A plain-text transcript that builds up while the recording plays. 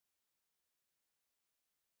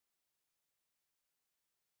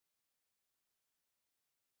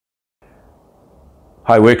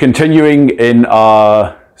Hi, we're continuing in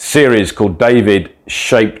our series called David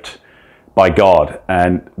Shaped by God,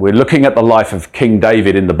 and we're looking at the life of King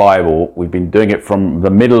David in the Bible. We've been doing it from the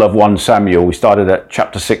middle of 1 Samuel. We started at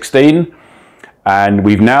chapter 16, and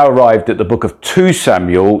we've now arrived at the book of 2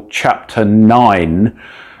 Samuel, chapter 9,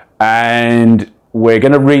 and we're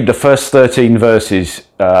going to read the first 13 verses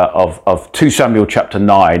of 2 Samuel chapter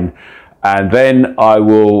 9. And then I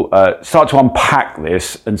will start to unpack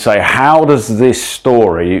this and say, how does this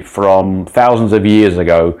story from thousands of years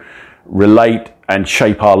ago relate and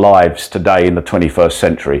shape our lives today in the 21st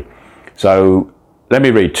century? So let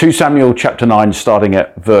me read 2 Samuel chapter 9, starting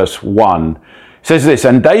at verse 1. It says this,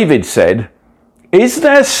 "And David said, 'Is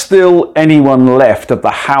there still anyone left of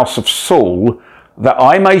the house of Saul, that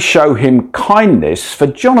I may show him kindness for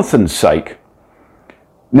Jonathan's sake?'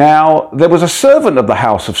 Now, there was a servant of the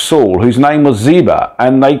house of Saul, whose name was Ziba,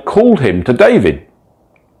 and they called him to David.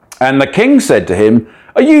 And the king said to him,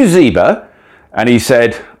 'Are you Ziba?' And he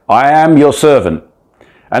said, 'I am your servant.'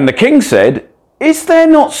 And the king said, 'Is there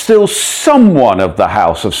not still someone of the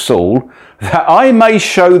house of Saul, that I may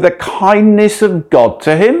show the kindness of God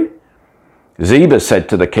to him?' Ziba said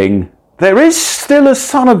to the king, 'There is still a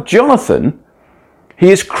son of Jonathan. He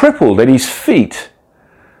is crippled in his feet.'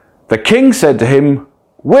 The king said to him,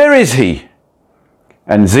 'Where is he?'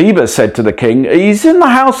 And Ziba said to the king, 'He's in the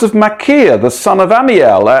house of Machir, the son of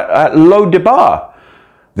Amiel, at Lo-debar.'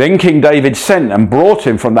 Then King David sent and brought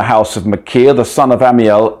him from the house of Machir, the son of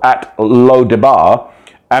Amiel, at Lo-debar.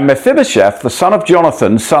 And Mephibosheth, the son of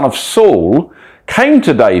Jonathan, son of Saul, came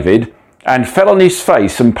to David and fell on his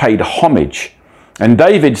face and paid homage. And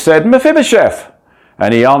David said, 'Mephibosheth.'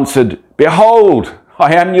 And he answered, 'Behold,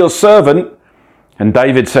 I am your servant.' And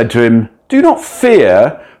David said to him, 'Do not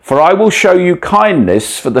fear, for I will show you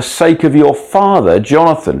kindness for the sake of your father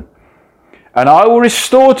Jonathan. And I will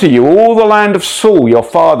restore to you all the land of Saul your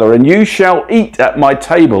father, and you shall eat at my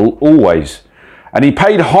table always.' And he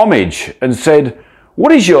paid homage and said,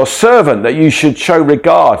 'What is your servant that you should show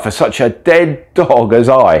regard for such a dead dog as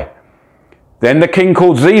I?' Then the king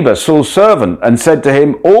called Ziba, Saul's servant, and said to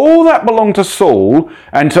him, 'All that belonged to Saul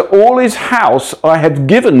and to all his house I have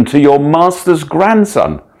given to your master's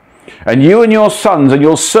grandson. And you and your sons and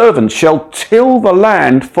your servants shall till the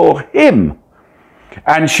land for him,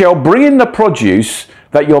 and shall bring in the produce,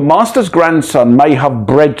 that your master's grandson may have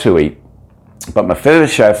bread to eat. But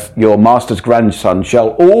Mephibosheth, your master's grandson, shall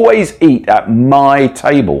always eat at my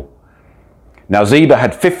table.' Now Ziba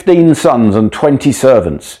had 15 sons and 20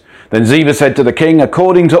 servants. Then Ziba said to the king,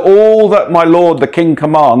 'According to all that my lord the king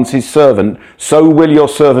commands his servant, so will your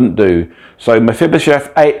servant do.' So Mephibosheth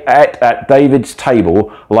ate at David's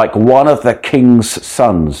table like one of the king's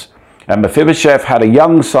sons. And Mephibosheth had a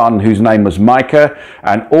young son whose name was Micah,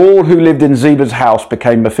 and all who lived in Ziba's house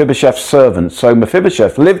became Mephibosheth's servants. So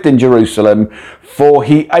Mephibosheth lived in Jerusalem, for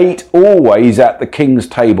he ate always at the king's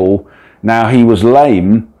table. Now he was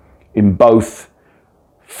lame in both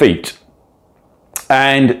feet."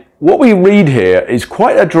 And what we read here is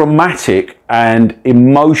quite a dramatic and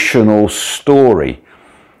emotional story.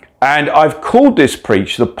 And I've called this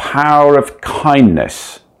preach The Power of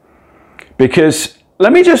Kindness, because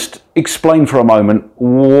let me just explain for a moment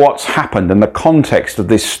what's happened and the context of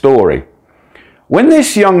this story. When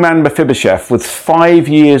this young man Mephibosheth was 5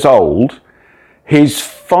 years old, his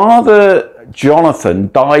father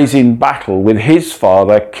Jonathan dies in battle with his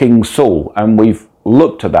father King Saul, and we've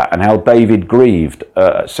looked at that and how David grieved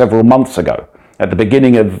several months ago at the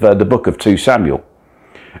beginning of the book of 2 Samuel.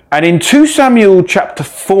 And in 2 Samuel chapter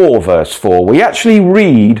 4 verse 4, we actually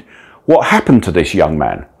read what happened to this young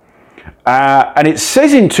man. And it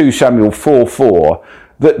says in 2 Samuel 4:4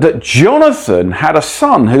 that Jonathan had a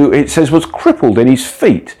son who, it says, was crippled in his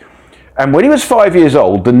feet. And when he was 5 years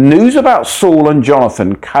old, the news about Saul and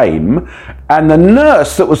Jonathan came, and the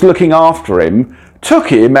nurse that was looking after him took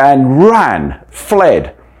him and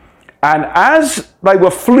fled. And as they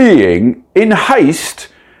were fleeing, in haste,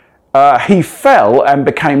 he fell and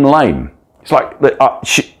became lame. It's like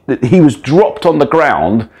he was dropped on the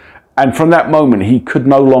ground, and from that moment he could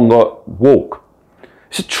no longer walk.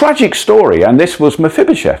 It's a tragic story, and this was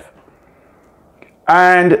Mephibosheth.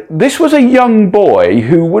 And this was a young boy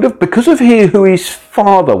who would have, because of who his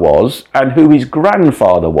father was and who his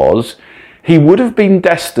grandfather was, he would have been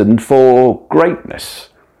destined for greatness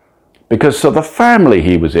because of the family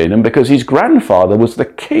he was in and because his grandfather was the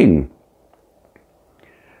king.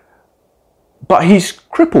 But he's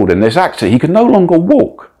crippled in this accident. He can no longer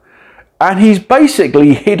walk. And he's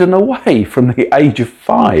basically hidden away from the age of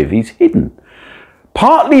 5. He's hidden.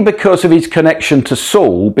 Partly because of his connection to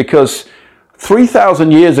Saul, because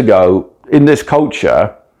 3,000 years ago in this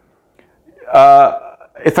culture,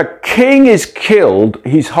 if a king is killed,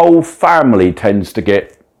 his whole family tends to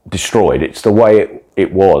get destroyed. It's the way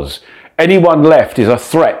it was. Anyone left is a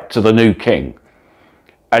threat to the new king.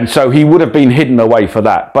 And so he would have been hidden away for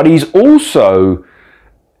that. But he's also,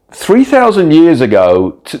 3,000 years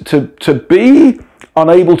ago, to be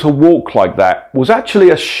unable to walk like that was actually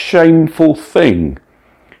a shameful thing.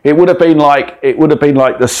 It would have been like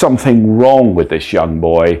there's something wrong with this young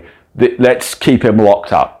boy. Let's keep him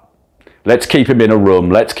locked up. Let's keep him in a room.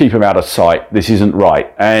 Let's keep him out of sight. This isn't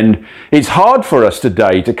right. And it's hard for us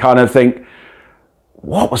today to kind of think,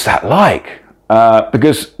 what was that like?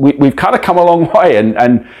 Because we've kind of come a long way,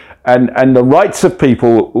 and the rights of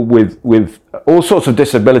people with all sorts of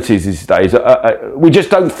disabilities these days, we just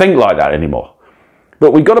don't think like that anymore.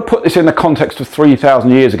 But we've got to put this in the context of 3,000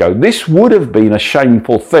 years ago. This would have been a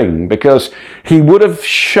shameful thing, because he would have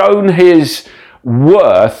shown his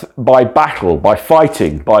worth by battle, by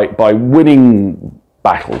fighting, by winning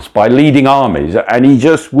battles, by leading armies, and he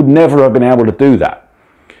just would never have been able to do that.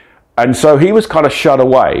 And so he was kind of shut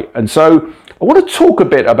away. And so I want to talk a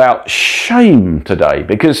bit about shame today,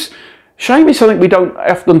 because shame is something we don't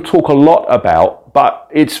often talk a lot about, but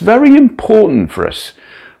it's very important for us.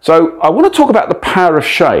 So I want to talk about the power of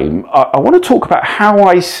shame. I want to talk about how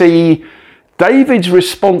I see David's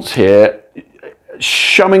response here,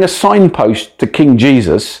 showing a signpost to King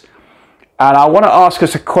Jesus. And I want to ask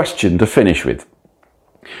us a question to finish with.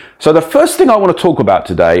 So the first thing I want to talk about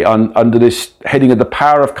today, under this heading of the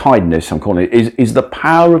power of kindness, I'm calling it, is the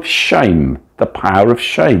power of shame. The power of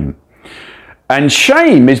shame. And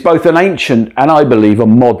shame is both an ancient and, I believe, a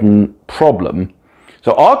modern problem.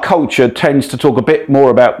 So our culture tends to talk a bit more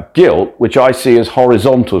about guilt, which I see as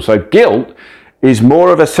horizontal. So guilt is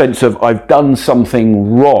more of a sense of I've done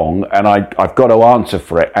something wrong and I've got to answer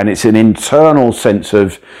for it. And it's an internal sense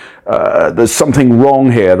of there's something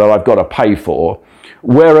wrong here that I've got to pay for.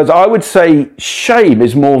 Whereas I would say shame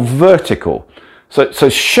is more vertical. So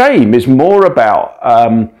shame is more about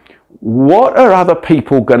what are other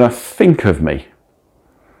people going to think of me?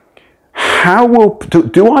 How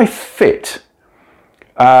do I fit?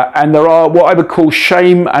 And there are what I would call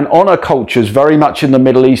shame and honor cultures very much in the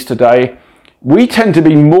Middle East today. We tend to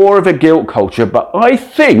be more of a guilt culture, but I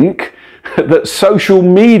think that social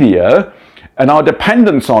media and our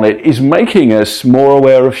dependence on it is making us more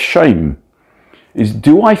aware of shame.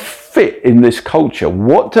 Do I fit in this culture?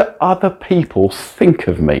 What do other people think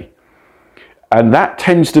of me? And that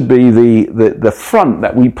tends to be the front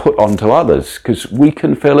that we put onto others, because we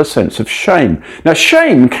can feel a sense of shame. Now,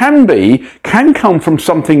 shame can come from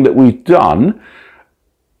something that we've done,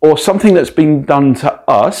 or something that's been done to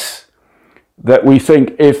us, that we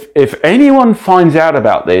think if anyone finds out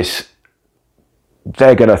about this,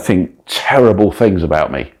 they're going to think terrible things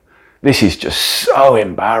about me. This is just so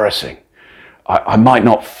embarrassing. I might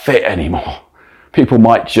not fit anymore. People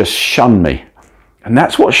might just shun me. And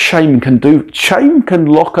that's what shame can do. Shame can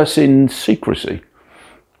lock us in secrecy.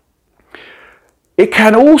 It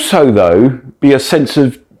can also, though, be a sense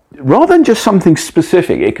of, rather than just something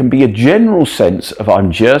specific, it can be a general sense of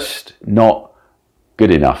I'm just not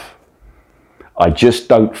good enough. I just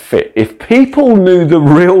don't fit. If people knew the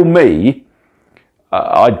real me,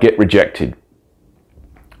 I'd get rejected.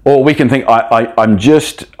 Or we can think,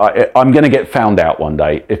 I'm going to get found out one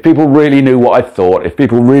day. If people really knew what I thought, if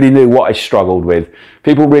people really knew what I struggled with, if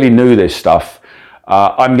people really knew this stuff,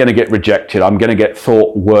 I'm going to get rejected. I'm going to get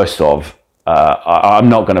thought worse of. I'm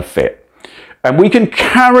not going to fit. And we can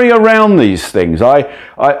carry around these things. I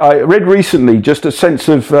read recently just a sense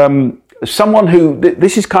of someone who,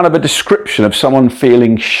 this is kind of a description of someone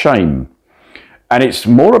feeling shame. And it's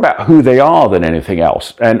more about who they are than anything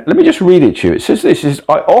else. And let me just read it to you. It says this,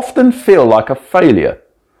 I often feel like a failure.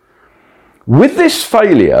 With this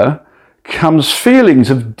failure comes feelings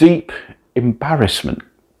of deep embarrassment.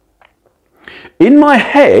 In my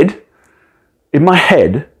head,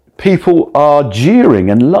 people are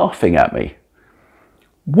jeering and laughing at me.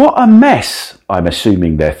 What a mess, I'm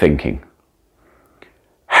assuming they're thinking.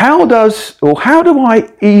 How do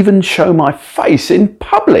I even show my face in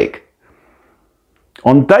public?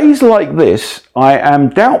 On days like this, I am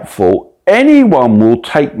doubtful anyone will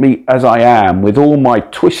take me as I am with all my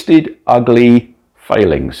twisted, ugly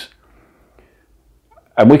failings.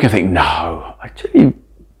 And we can think, no, actually,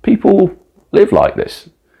 people live like this.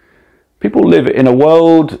 People live in a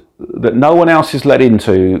world that no one else is let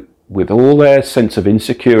into, with all their sense of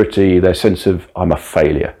insecurity, their sense of, I'm a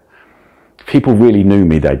failure. If people really knew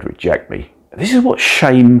me, they'd reject me. This is what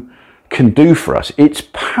shame can do for us. It's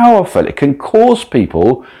powerful. It can cause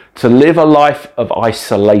people to live a life of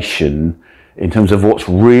isolation in terms of what's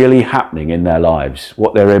really happening in their lives,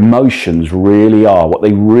 what their emotions really are, what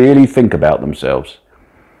they really think about themselves.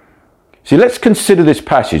 See, let's consider this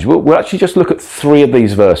passage. We'll actually just look at 3 of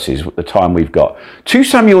these verses with the time we've got. 2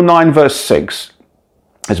 Samuel 9 verse 6,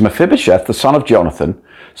 as Mephibosheth, the son of Jonathan,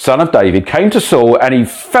 son of David, came to Saul, and he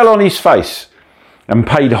fell on his face and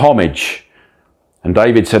paid homage. And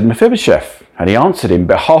David said, Mephibosheth. And he answered him,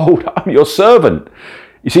 behold, I'm your servant.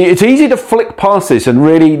 You see, it's easy to flick past this and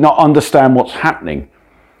really not understand what's happening.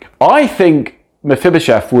 I think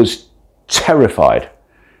Mephibosheth was terrified.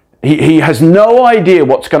 He has no idea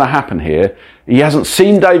what's going to happen here. He hasn't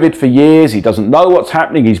seen David for years. He doesn't know what's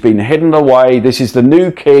happening. He's been hidden away. This is the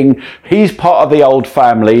new king. He's part of the old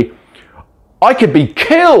family. I could be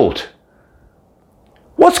killed.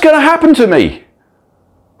 What's going to happen to me?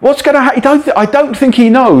 What's going to happen? I don't think he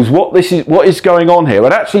knows what is going on here.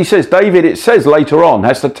 It actually says, David, it says later on,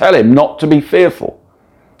 has to tell him not to be fearful.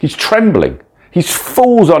 He's trembling. He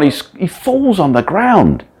falls on the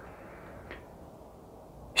ground.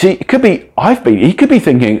 See, he could be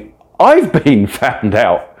thinking, I've been found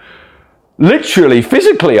out. Literally,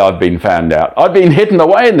 physically, I've been found out. I've been hidden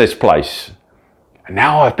away in this place. And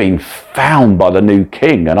now I've been found by the new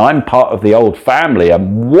king, and I'm part of the old family,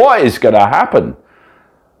 and what is going to happen?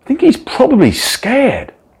 I think he's probably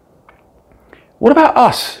scared. What about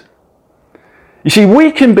us? You see,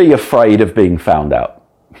 we can be afraid of being found out.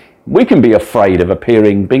 We can be afraid of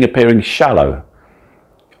appearing shallow,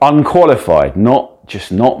 unqualified, not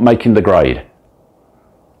making the grade.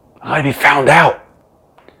 I'd be found out.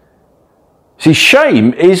 See,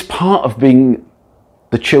 shame is part of being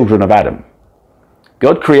the children of Adam.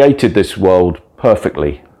 God created this world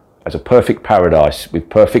perfectly, as a perfect paradise with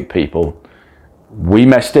perfect people. We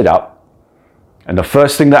messed it up. And the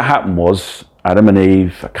first thing that happened was Adam and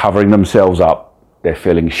Eve are covering themselves up. They're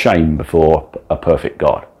feeling shame before a perfect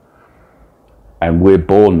God. And we're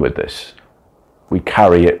born with this. We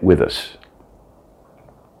carry it with us.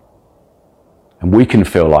 And we can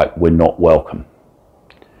feel like we're not welcome.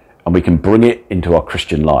 And we can bring it into our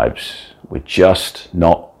Christian lives. We're just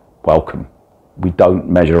not welcome. We don't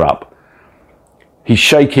measure up. He's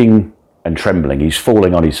shaking and trembling. He's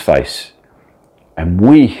falling on his face. And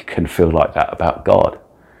we can feel like that about God.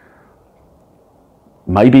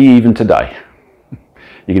 Maybe even today.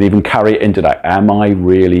 You can even carry it into that. Am I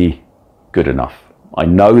really good enough? I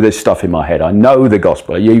know there's stuff in my head. I know the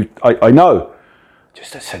gospel. I know.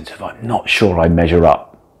 Just a sense of, I'm not sure I measure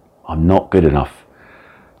up. I'm not good enough.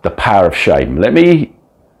 The power of shame. Let me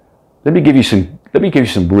give you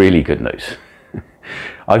some really good news.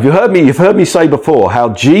 You've heard me say before how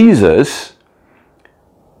Jesus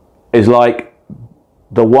is like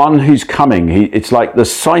the one who's coming. It's like the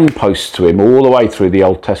signpost to him all the way through the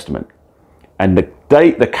Old Testament. And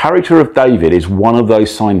the character of David is one of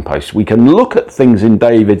those signposts. We can look at things in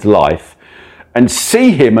David's life and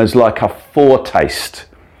see him as like a foretaste.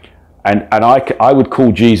 And I would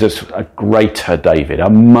call Jesus a greater David, a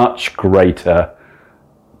much greater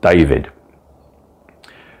David.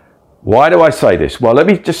 Why do I say this? Well, let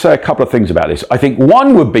me just say a couple of things about this. I think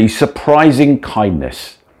one would be surprising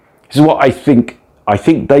kindness. This is what I think. I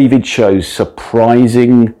think David shows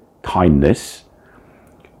surprising kindness.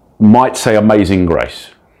 Might say amazing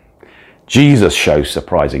grace. Jesus shows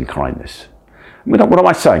surprising kindness. What am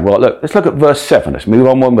I saying? Well, let's look at verse 7. Let's move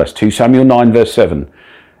on one verse. 2 Samuel 9, verse 7.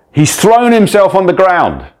 He's thrown himself on the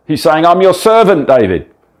ground. He's saying, I'm your servant, David.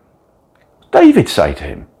 David say to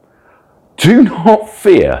him, do not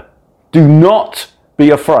fear. Do not be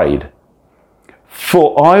afraid.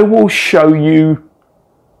 For I will show you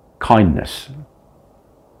kindness.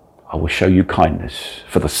 I will show you kindness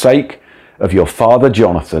for the sake of your father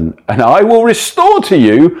Jonathan, and I will restore to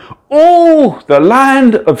you all the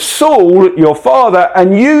land of Saul your father,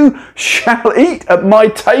 and you shall eat at my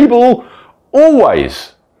table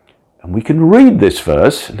always. And we can read this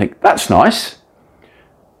verse and think, that's nice.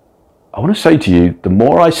 I want to say to you, the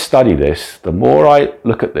more I study this, the more I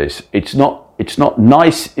look at this, it's not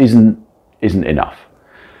nice isn't enough.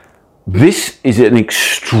 This is an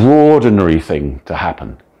extraordinary thing to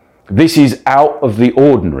happen. This is out of the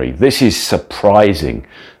ordinary. This is surprising.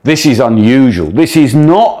 This is unusual. This is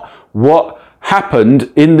not what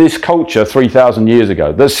happened in this culture 3,000 years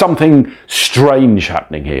ago. There's something strange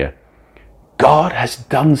happening here. God has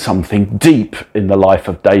done something deep in the life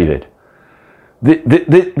of David.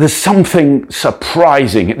 There's something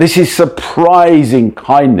surprising. This is surprising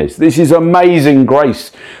kindness. This is amazing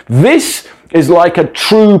grace. This is like a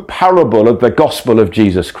true parable of the gospel of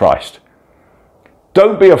Jesus Christ.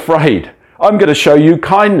 Don't be afraid. I'm going to show you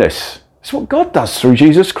kindness. It's what God does through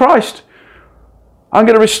Jesus Christ. I'm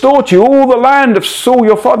going to restore to you all the land of Saul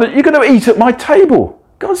your father. You're going to eat at my table.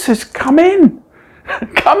 God says, come in.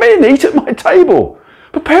 Come in, eat at my table.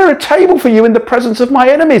 Prepare a table for you in the presence of my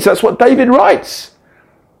enemies. That's what David writes.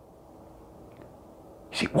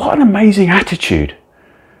 You see, what an amazing attitude.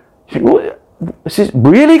 You think, well, has this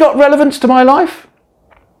really got relevance to my life?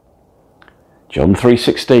 John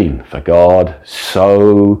 3:16, for God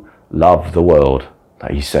so loved the world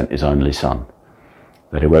that he sent his only son,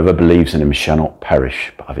 that whoever believes in him shall not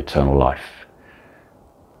perish but have eternal life.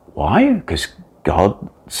 Why? Because God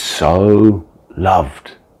so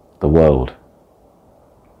loved the world.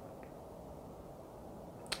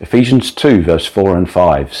 Ephesians 2 verse 4 and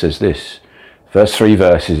 5 says this. First 3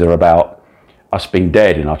 verses are about us being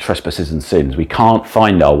dead in our trespasses and sins. We can't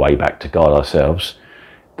find our way back to God ourselves.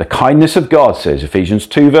 The kindness of God, says Ephesians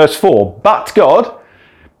 2 verse 4, but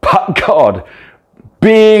God,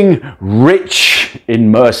 being rich in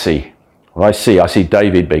mercy. Well, I see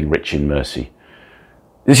David being rich in mercy.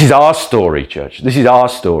 This is our story, church. This is our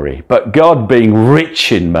story. But God being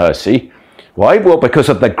rich in mercy. Why? Well, because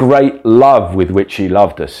of the great love with which he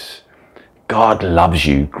loved us. God loves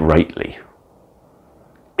you greatly.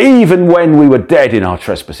 Even when we were dead in our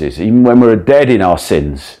trespasses, even when we were dead in our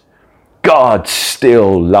sins, God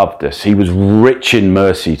still loved us. He was rich in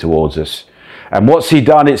mercy towards us. And what's he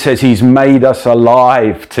done? It says he's made us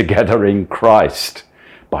alive together in Christ.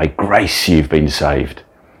 By grace you've been saved.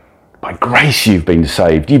 By grace you've been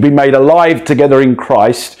saved. You've been made alive together in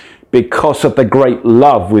Christ because of the great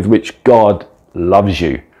love with which God loves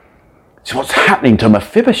you. So what's happening to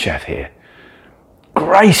Mephibosheth here?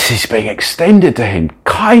 Grace is being extended to him.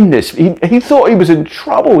 Kindness. He thought he was in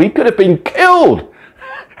trouble. He could have been killed.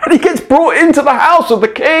 And he gets brought into the house of the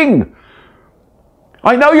king.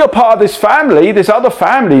 I know you're part of this family, this other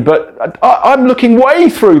family, but I'm looking way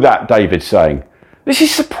through that, David's saying. This is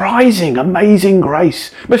surprising, amazing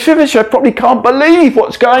grace. Mephibosheth probably can't believe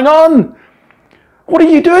what's going on. What are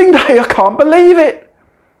you doing there? I can't believe it.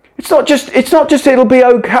 It's not just it'll be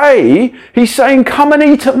okay. He's saying, come and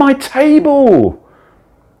eat at my table.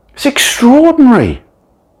 It's extraordinary.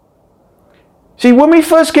 See, when we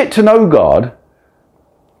first get to know God,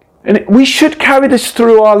 and we should carry this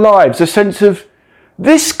through our lives, a sense of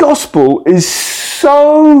this gospel is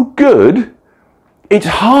so good, it's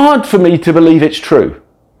hard for me to believe it's true.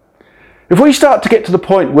 If we start to get to the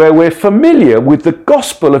point where we're familiar with the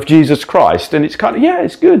gospel of Jesus Christ, and it's kind of, yeah,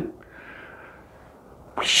 it's good,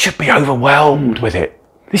 we should be overwhelmed with it.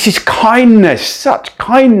 This is kindness, such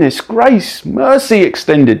kindness, grace, mercy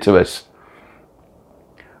extended to us.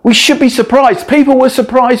 We should be surprised. People were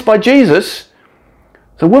surprised by Jesus.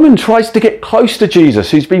 The woman tries to get close to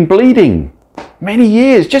Jesus, who's been bleeding many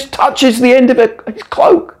years, just touches the end of his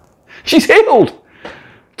cloak. She's healed.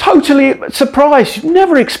 Totally surprised. She's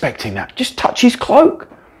never expecting that. Just touch his cloak.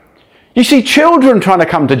 You see children trying to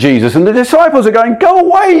come to Jesus, and the disciples are going, go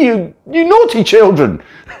away, you naughty children.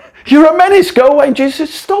 You're a menace, go away. And Jesus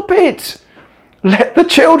says, stop it. Let the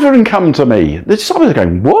children come to me. The disciples are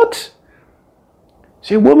going, what?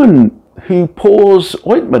 See, a woman who pours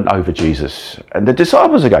ointment over Jesus, and the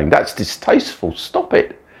disciples are going, that's distasteful, stop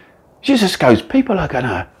it. Jesus goes, people are going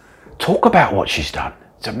to talk about what she's done.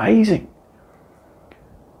 It's amazing.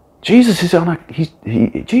 Jesus is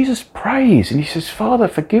Jesus prays and he says, Father,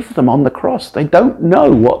 forgive them on the cross. They don't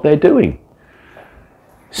know what they're doing.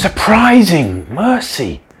 Surprising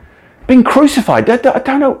mercy. Being crucified, they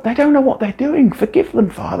don't know what they're doing. Forgive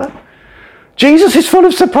them, Father. Jesus is full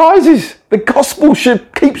of surprises. The gospel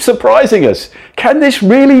should keep surprising us. Can this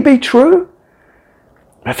really be true?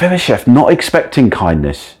 Mephibosheth, not expecting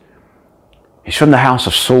kindness. He's from the house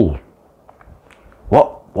of Saul.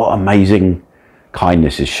 What amazing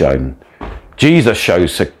kindness is shown. Jesus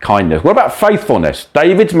shows kindness. What about faithfulness?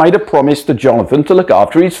 David's made a promise to Jonathan to look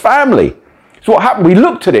after his family. So what happened? We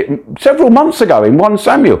looked at it several months ago in 1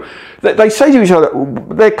 Samuel. They say to each other,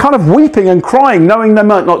 they're kind of weeping and crying, knowing they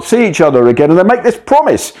might not see each other again, and they make this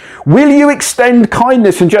promise. Will you extend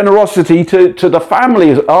kindness and generosity to the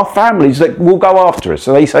families, our families that will go after us?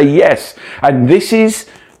 So they say yes. And this is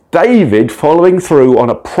David following through on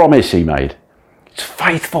a promise he made. It's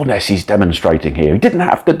faithfulness he's demonstrating here. He didn't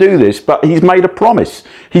have to do this, but he's made a promise.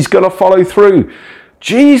 He's going to follow through.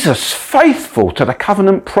 Jesus, faithful to the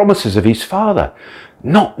covenant promises of his Father.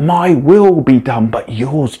 Not my will be done, but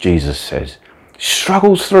yours, Jesus says.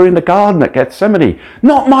 Struggles through in the garden at Gethsemane.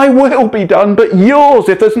 Not my will be done, but yours.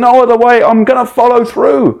 If there's no other way, I'm going to follow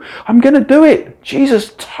through. I'm going to do it.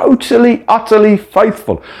 Jesus, totally, utterly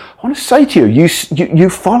faithful. I want to say to you, you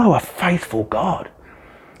follow a faithful God.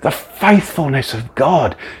 The faithfulness of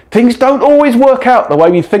God. Things don't always work out the way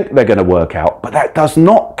we think they're going to work out, but that does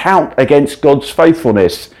not count against God's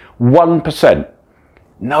faithfulness. 1%.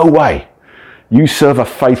 No way. You serve a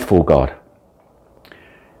faithful God.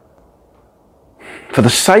 For the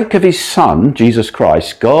sake of his son, Jesus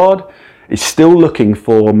Christ, God is still looking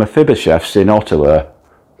for Mephibosheths in Ottawa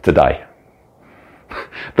today.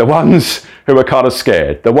 The ones who are kind of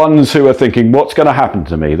scared, the ones who are thinking, what's going to happen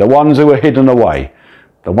to me? The ones who are hidden away,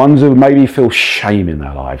 the ones who maybe feel shame in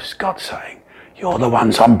their lives. God's saying, you're the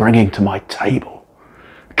ones I'm bringing to my table.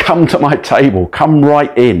 Come to my table, come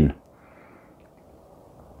right in.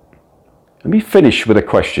 Let me finish with a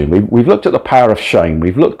question. We've looked at the power of shame.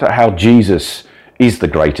 We've looked at how Jesus is the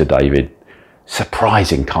greater David.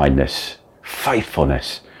 Surprising kindness,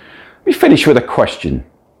 faithfulness. Let me finish with a question.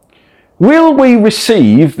 Will we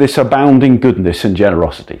receive this abounding goodness and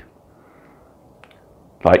generosity?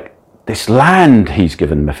 Like this land he's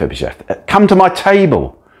given Mephibosheth. Come to my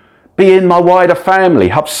table. Be in my wider family.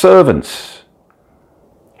 Have servants.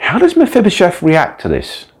 How does Mephibosheth react to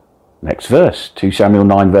this? Next verse, 2 Samuel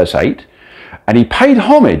 9 verse 8. And he paid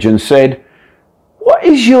homage and said, what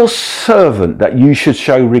is your servant that you should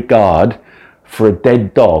show regard for a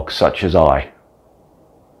dead dog such as I?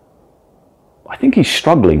 I think he's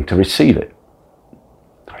struggling to receive it.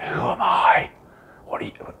 Who am I?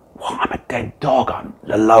 I'm a dead dog. I'm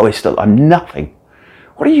the lowest. I'm nothing.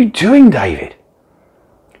 What are you doing, David?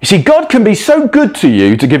 You see, God can be so good to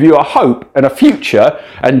you to give you a hope and a future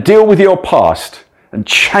and deal with your past and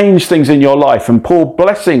change things in your life and pour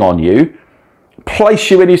blessing on you, place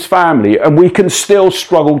you in his family, and we can still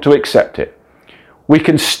struggle to accept it. We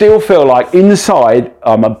can still feel like inside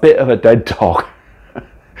I'm a bit of a dead dog.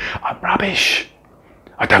 I'm rubbish.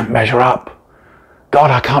 I don't measure up. God,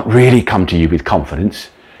 I can't really come to you with confidence.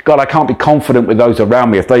 God, I can't be confident with those around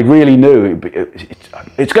me. If they really knew,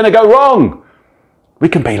 it's going to go wrong. We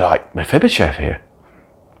can be like Mephibosheth here.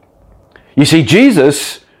 You see,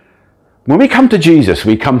 Jesus, when we come to Jesus,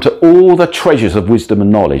 we come to all the treasures of wisdom and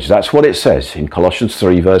knowledge. That's what it says in Colossians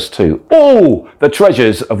 3 verse 2. All the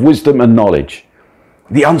treasures of wisdom and knowledge.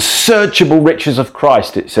 The unsearchable riches of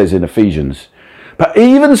Christ, it says in Ephesians. But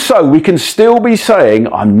even so, we can still be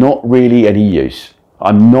saying, I'm not really any use.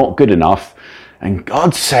 I'm not good enough. And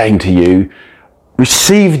God's saying to you,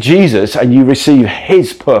 receive Jesus and you receive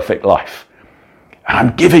his perfect life. And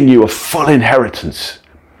I'm giving you a full inheritance.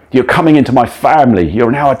 You're coming into my family.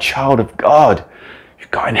 You're now a child of God.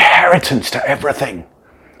 You've got inheritance to everything.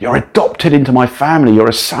 You're adopted into my family. You're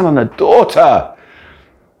a son and a daughter.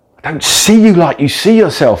 I don't see you like you see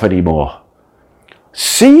yourself anymore.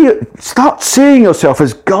 Start seeing yourself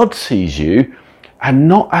as God sees you and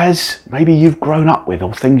not as maybe you've grown up with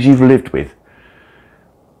or things you've lived with.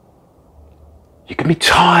 You can be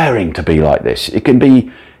tiring to be like this. You can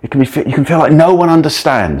feel like no one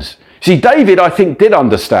understands. See, David, I think, did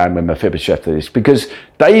understand when Mephibosheth did this, because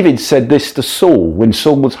David said this to Saul when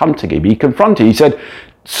Saul was hunting him. He confronted him. He said,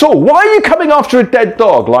 Saul, why are you coming after a dead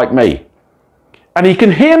dog like me? And he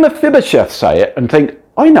can hear Mephibosheth say it and think,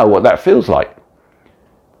 I know what that feels like.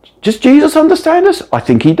 Does Jesus understand us? I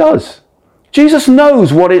think he does. Jesus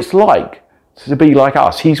knows what it's like to be like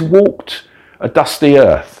us. He's walked a dusty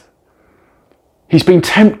earth. He's been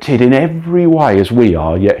tempted in every way as we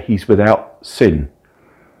are, yet he's without sin.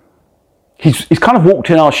 He's kind of walked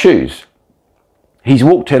in our shoes. He's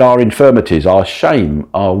walked in our infirmities, our shame,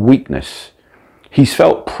 our weakness. He's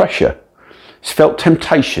felt pressure. He's felt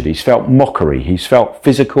temptation. He's felt mockery. He's felt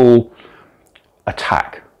physical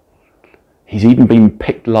attack. He's even been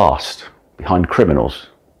picked last behind criminals.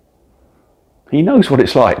 He knows what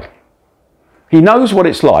it's like. He knows what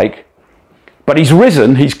it's like, but he's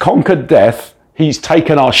risen, he's conquered death, he's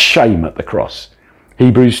taken our shame at the cross.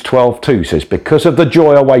 Hebrews 12:2 says, because of the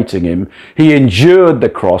joy awaiting him, he endured the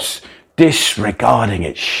cross, disregarding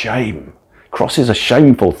its shame. Cross is a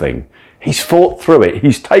shameful thing. He's fought through it.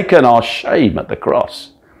 He's taken our shame at the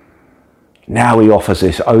cross. Now he offers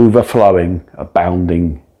this overflowing,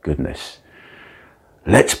 abounding goodness.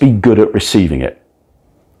 Let's be good at receiving it.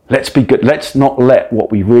 Let's be good. Let's not let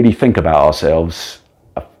what we really think about ourselves.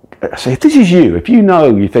 Say, if this is you, if you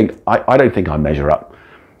know, you think, I don't think I measure up.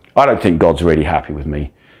 I don't think God's really happy with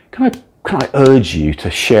me. Can I urge you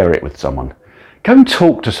to share it with someone? Go and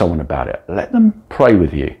talk to someone about it. Let them pray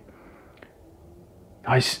with you.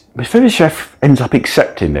 Mephibosheth ends up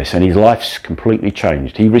accepting this and his life's completely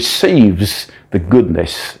changed. He receives the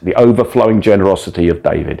goodness, the overflowing generosity of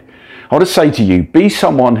David. I want to say to you, be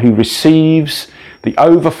someone who receives the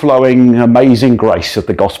overflowing, amazing grace of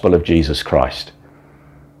the gospel of Jesus Christ.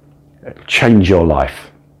 Change your life.